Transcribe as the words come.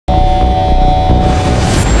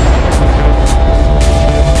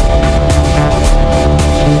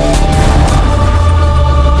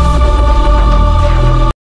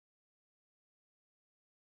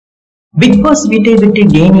Big pass வீட்டை விட்டு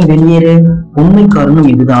Danny வெளியேற உண்மை காரணம்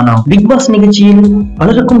இதுதானா? பிக் பாஸ் நிகழ்ச்சியில்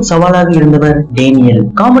பலருக்கும் சவாலாக இருந்தவர் டேனியல்.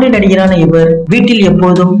 காமெடி நடிகரான இவர் வீட்டில்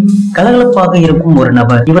எப்போதும் கலகலப்பாக இருக்கும் ஒரு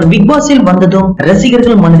நபர். இவர் பிக் பாஸில் வந்ததும்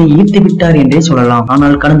ரசிகர்கள் மனதை ஈர்த்து விட்டார் என்றே சொல்லலாம்.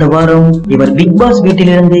 ஆனால் கடந்த வாரம் இவர் பிக் பாஸ்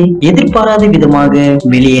வீட்டிலிருந்து எதிர்பாராத விதமாக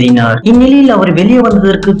வெளியேறினார். இந்நிலையில் அவர் வெளியே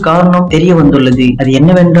வந்ததற்கு காரணம் தெரிய வந்துள்ளது. அது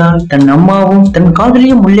என்னவென்றால், தன் அம்மாவும் தன்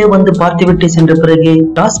காதலியும் உள்ளே வந்து பார்த்துவிட்டு சென்ற பிறகு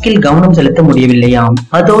டாஸ்கில் கவனம் செலுத்த முடியவில்லையாம்.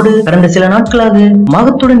 அதோடு கடந்த சில நாட்களாக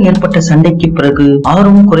மகத்துடன் ஏற்பட்ட சண்டைக்கு பிறகு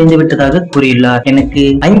ஆர்வம் குறைந்து விட்டதாக கூறியுள்ளார். எனக்கு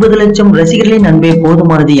 50 லட்சம் ரசிகர்களின் அன்பே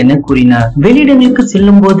போதுமானது என கூறினார். வெளியிடங்களுக்கு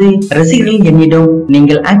செல்லும் போது ரசிகர்கள் என்னிடம்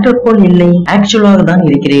நீங்கள் ஆக்டர் போல் இல்லை, ஆக்சுவலாக தான்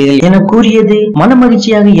இருக்கிறீர்கள் என கூறியது மன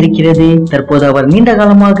மகிழ்ச்சியாக இருக்கிறது. தற்போது அவர் நீண்ட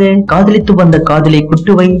காலமாக காதலித்து வந்த காதலை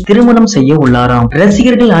குட்டுவை திருமணம் செய்ய உள்ளாராம்.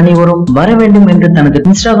 ரசிகர்கள் அனைவரும் வர வேண்டும் என்று தனது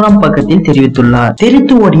இன்ஸ்டாகிராம் பக்கத்தில் தெரிவித்துள்ளார்.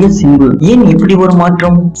 தெரித்து ஓடிய சிம்பு. ஏன் இப்படி ஒரு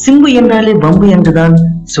மாற்றம்? சிம்பு என்றாலே பம்பு என்றுதான்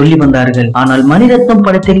சொல்லி வந்தார்கள். ஆனால் மணிரத்னம்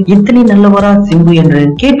படத்தில் இத்தனை நல்லவரா சிம்பு என்று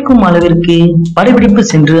கேட்கும் அளவிற்கு படப்பிடிப்பு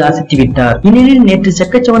சென்று அசத்திவிட்டார். இந்நிலையில் நேற்று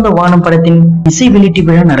செக்கச்சவந்த வானம் படத்தின் இசை வெளியீட்டு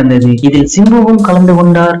விழா நடந்தது. இதில் சிம்புவும் கலந்து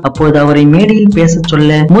கொண்டார். அப்போது அவரை மேடையில் பேச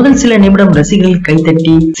சொல்ல முதல் சில நிமிடம் ரசிகர்கள்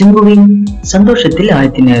கைத்தட்டி சிம்புவின் சந்தோஷத்தில்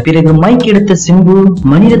ஆழ்த்தினர். பிறகு மைக் எடுத்த சிம்பு,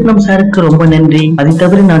 மணிரத்னம் சாருக்கு ரொம்ப நன்றி, அதை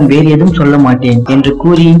தவிர நான் வேறு எதுவும் சொல்ல மாட்டேன் என்று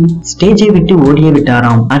கூறி ஸ்டேஜை விட்டு ஓடிய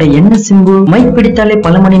விட்டாராம். அட என்ன சிம்பு, மைக் பிடித்தாலே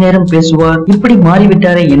பல மணி நேரம் பேசுவார், இப்படி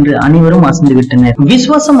மாறிவிட்டாரே என்று அனைவரும் அசந்து விட்டனர்.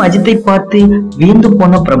 விஸ்வாசம் அஜித்தை பார்த்து வியந்து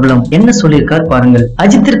போன பிரபலம் என்ன சொல்லியிருக்கார் பாருங்கள்.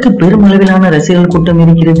 அஜித்திற்கு பெருமளவிலான ரசிகர்கள் கூட்டம்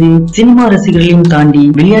இருக்கிறது. சினிமா ரசிகர்களையும் தாண்டி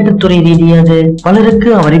விளையாட்டுத்துறை ரீதியாக பலருக்கு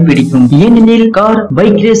அவரை பிடிக்கும். ஏனெனில் கார்,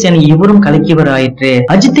 பைக் ரேஸ் என இவரும் கலக்கியவர் ஆயிற்று.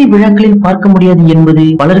 அஜித்தை விழாக்களில் பார்க்க முடியாது என்பது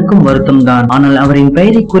பலருக்கும் வருத்தம் தான். ஆனால் அவரின்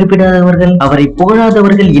பெயரை குறிப்பிடாதவர்கள், அவரை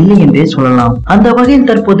புகழாதவர்கள் இல்லை என்றே சொல்லலாம். அந்த வகையில்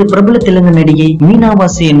தற்போது பிரபல தெலுங்கு நடிகை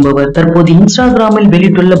மீனாவாசி என்பவர் தற்போது இன்ஸ்டாகிராமில்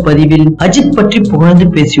வெளியிட்டுள்ள பதிவில் அஜித் பற்றி புகழ்ந்து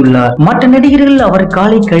பேசியுள்ளார். மற்ற நடிகர்கள் அவர்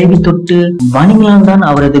காலை கழுவி தொட்டு வணங்கினால் தான்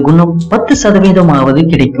அவரது குணம் 10%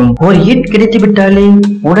 கிடைக்கும். ஒரு ஹிட் கிடைத்து விட்டாலே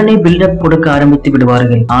உடனே பில்டப் கொடுக்க ஆரம்பித்து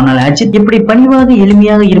விடுவார்கள். ஆனால் அஜித் இப்படி பணிவாக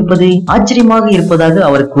எளிமையாக இருப்பது ஆச்சரியமாக இருப்பதாக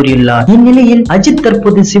அவர் கூறியுள்ளார். இந்நிலையில் அஜித்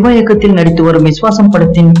தற்போது சிவா இயக்கத்தில் நடித்து வரும் விஸ்வாசம்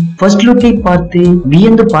படத்தின் ஃபர்ஸ்ட் லுக்கை பார்த்து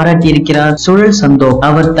வியந்து பாராட்டி இருக்கிறார் சுழல் சந்தோ.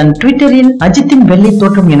 அவர் தன் ட்விட்டரில் அஜித்தின் வெள்ளை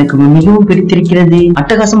தோற்றம் எனக்கு மிகவும் பிடித்திருக்கிறது,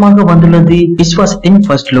 அட்டகாசமாக வந்துள்ளது விஸ்வாசத்தின்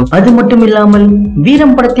ஃபர்ஸ்ட் லுக். அது மட்டும் இல்லாமல்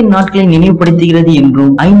வீரம் படத்தின் நாட்களை நினைவுபடுத்துகிறது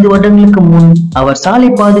என்றும் 5 வருடங்களுக்கு முன் அவர் சாலை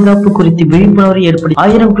பாதுகாப்பு குறித்து விழிப்புணர்வு ஏற்படுத்தி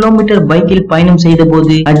 1000 கிலோமீட்டர் பைக்கில் பயணம் செய்த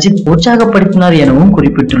போது அஜித் உற்சாகப்படுத்தினார் எனவும்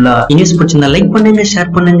குறிப்பிட்டுள்ளார். நியூஸ் பிடிச்சிருந்தா லைக் பண்ணுங்க,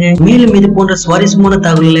 ஷேர் பண்ணுங்க. மேலும் இது போன்ற சுவாரஸ்யமான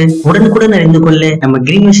தகவல்களை உடனுக்குடன் அறிந்து கொள்ள நம்ம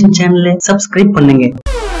கிரீன் விஷன் சேனலை சப்ஸ்கிரைப் பண்ணுங்க.